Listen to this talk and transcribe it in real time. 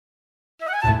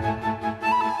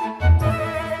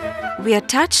We are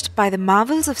touched by the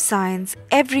marvels of science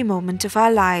every moment of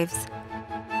our lives.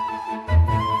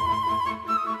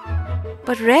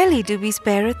 But rarely do we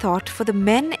spare a thought for the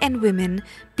men and women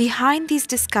behind these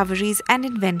discoveries and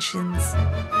inventions.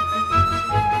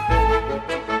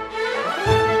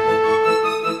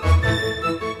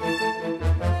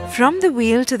 From the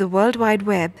wheel to the World Wide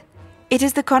Web, it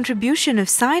is the contribution of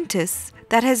scientists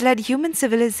that has led human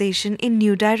civilization in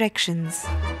new directions.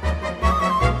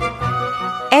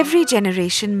 Every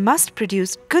generation must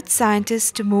produce good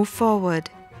scientists to move forward.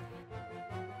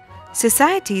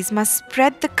 Societies must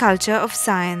spread the culture of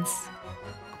science.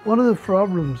 One of the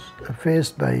problems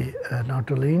faced by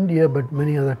not only India but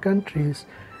many other countries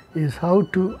is how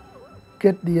to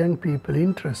get the young people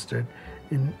interested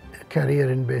in a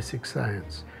career in basic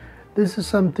science. This is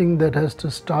something that has to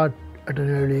start at an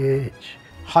early age.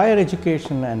 Higher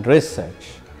education and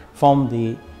research form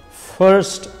the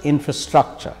first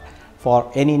infrastructure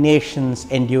for any nation's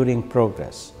enduring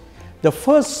progress. The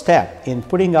first step in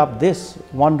putting up this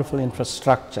wonderful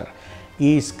infrastructure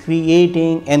is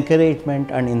creating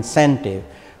encouragement and incentive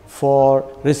for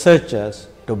researchers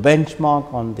to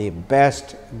benchmark on the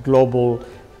best global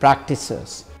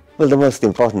practices. Well, the most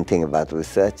important thing about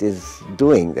research is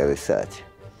doing the research.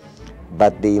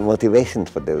 But the motivation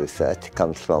for the research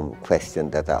comes from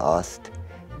questions that are asked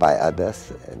by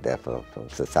others, and therefore from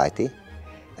society,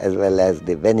 as well as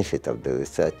the benefit of the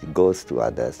research goes to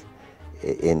others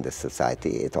in the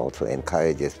society. It also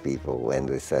encourages people, when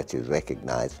research is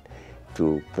recognized,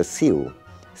 to pursue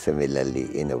similarly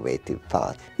innovative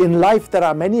paths. In life, there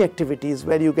are many activities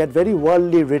where you get very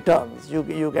worldly returns.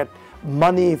 You get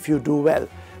money if you do well.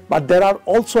 But there are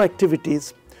also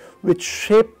activities which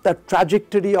shape the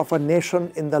trajectory of a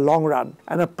nation in the long run.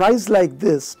 And a prize like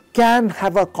this can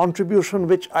have a contribution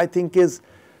which I think is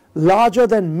larger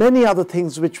than many other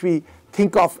things which we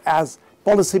think of as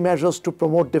policy measures to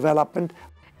promote development.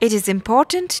 It is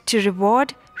important to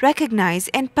reward, recognize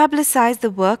and publicize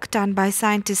the work done by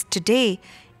scientists today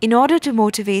in order to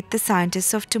motivate the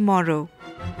scientists of tomorrow.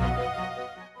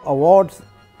 Awards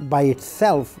by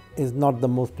itself is not the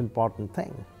most important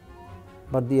thing,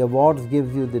 but the awards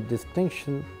gives you the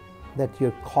distinction that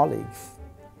your colleagues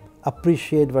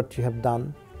appreciate what you have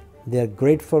done, they are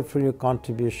grateful for your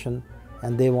contribution,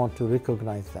 and they want to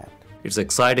recognize that. It's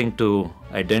exciting to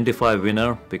identify a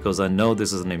winner because I know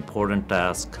this is an important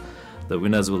task. The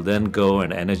winners will then go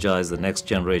and energize the next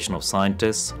generation of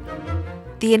scientists.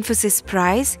 The Infosys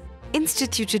Prize,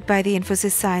 instituted by the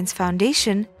Infosys Science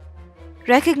Foundation,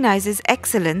 recognizes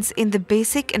excellence in the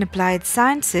basic and applied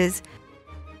sciences,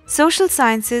 social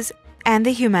sciences and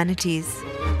the humanities.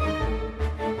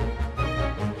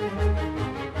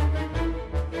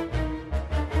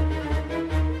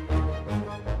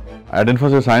 At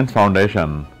Infosys Science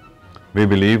Foundation, we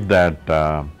believe that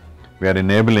we are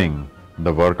enabling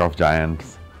the work of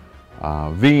giants.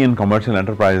 We in commercial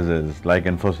enterprises like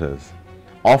Infosys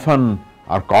often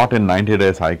are caught in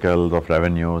 90-day cycles of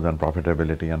revenues and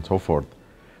profitability and so forth.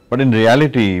 But in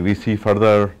reality, we see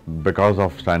further because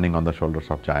of standing on the shoulders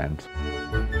of giants.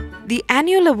 The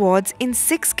annual awards in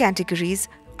 6 categories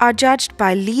are judged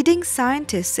by leading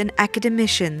scientists and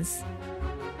academicians.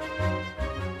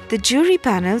 The jury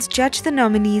panels judge the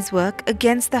nominees' work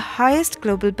against the highest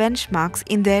global benchmarks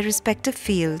in their respective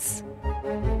fields.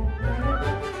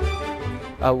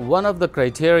 One of the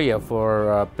criteria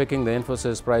for picking the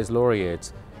Infosys Prize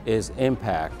laureates is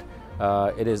impact.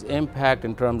 It is impact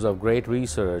in terms of great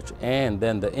research and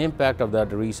then the impact of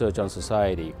that research on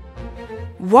society.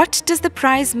 What does the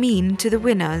prize mean to the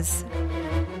winners?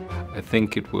 I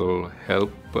think it will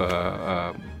help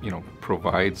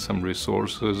provide some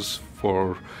resources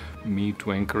for me to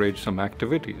encourage some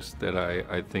activities that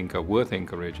I think are worth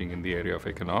encouraging in the area of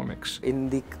economics. In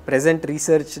the present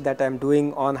research that I'm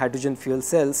doing on hydrogen fuel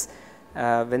cells,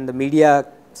 when the media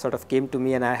sort of came to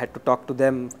me and I had to talk to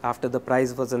them after the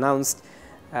prize was announced,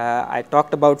 I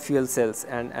talked about fuel cells,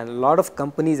 and a lot of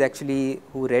companies actually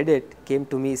who read it came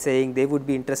to me saying they would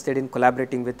be interested in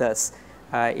collaborating with us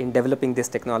in developing this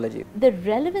technology. The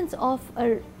relevance of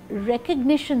a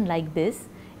recognition like this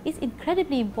is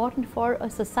incredibly important for a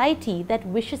society that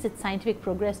wishes its scientific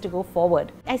progress to go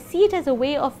forward. I see it as a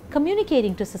way of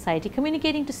communicating to society,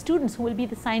 communicating to students who will be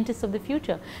the scientists of the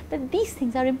future, that these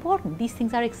things are important, these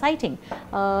things are exciting.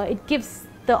 It gives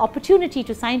the opportunity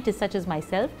to scientists such as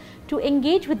myself to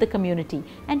engage with the community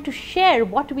and to share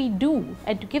what we do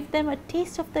and to give them a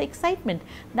taste of the excitement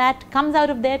that comes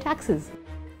out of their taxes.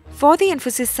 For the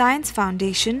Infosys Science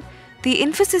Foundation, the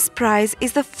Infosys Prize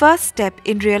is the first step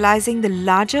in realizing the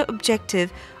larger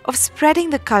objective of spreading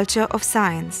the culture of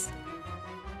science.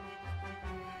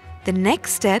 The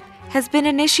next step has been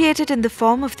initiated in the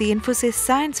form of the Infosys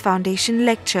Science Foundation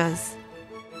lectures.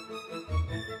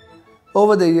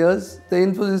 Over the years, the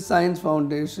Infosys Science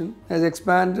Foundation has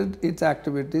expanded its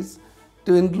activities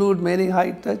to include many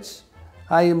high-touch,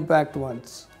 high-impact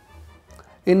ones.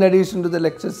 In addition to the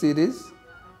lecture series,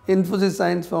 Infosys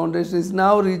Science Foundation is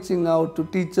now reaching out to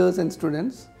teachers and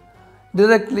students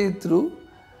directly through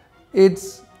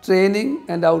its training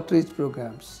and outreach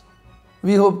programs.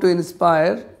 We hope to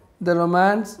inspire the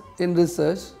romance in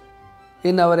research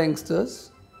in our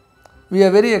youngsters. We are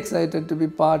very excited to be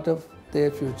part of their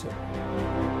future.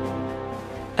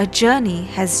 A journey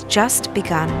has just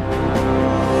begun.